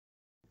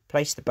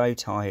Place the bow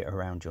tie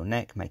around your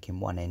neck, making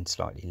one end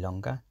slightly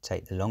longer.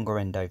 Take the longer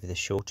end over the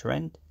shorter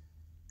end,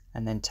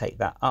 and then take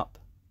that up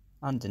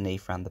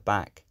underneath around the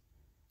back,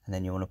 and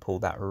then you want to pull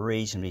that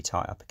reasonably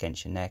tight up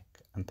against your neck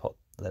and put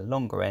the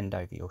longer end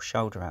over your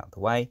shoulder out of the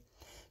way.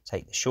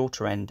 Take the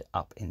shorter end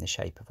up in the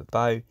shape of a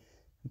bow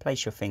and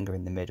place your finger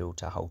in the middle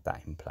to hold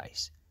that in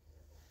place.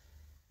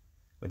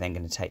 We're then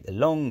going to take the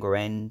longer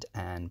end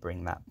and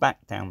bring that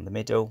back down the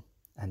middle,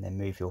 and then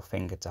move your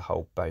finger to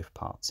hold both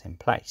parts in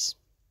place.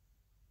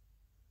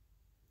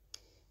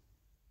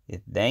 You're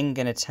then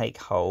going to take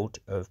hold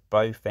of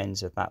both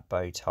ends of that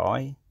bow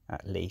tie,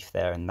 that leaf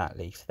there and that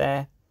leaf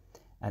there,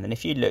 and then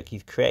if you look,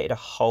 you've created a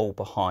hole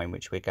behind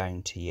which we're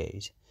going to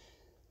use.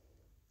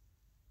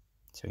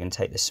 So we're going to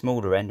take the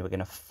smaller end, we're going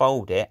to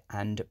fold it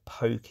and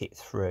poke it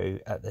through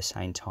at the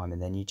same time, and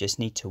then you just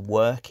need to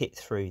work it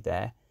through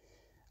there,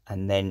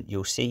 and then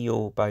you'll see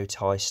your bow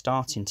tie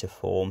starting to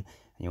form,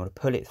 and you want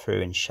to pull it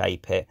through and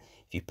shape it.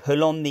 If you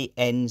pull on the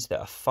ends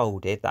that are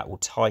folded, that will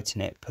tighten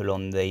it. Pull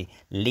on the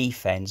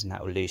leaf ends and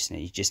that will loosen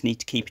it. You just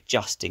need to keep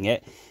adjusting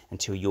it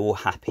until you're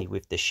happy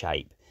with the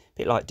shape. A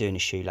bit like doing a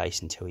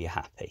shoelace until you're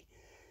happy.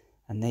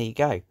 And there you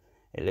go.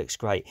 It looks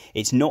great.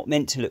 It's not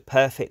meant to look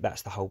perfect.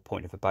 That's the whole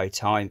point of a bow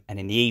tie. And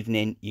in the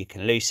evening, you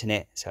can loosen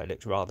it so it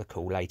looks rather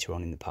cool later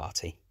on in the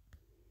party.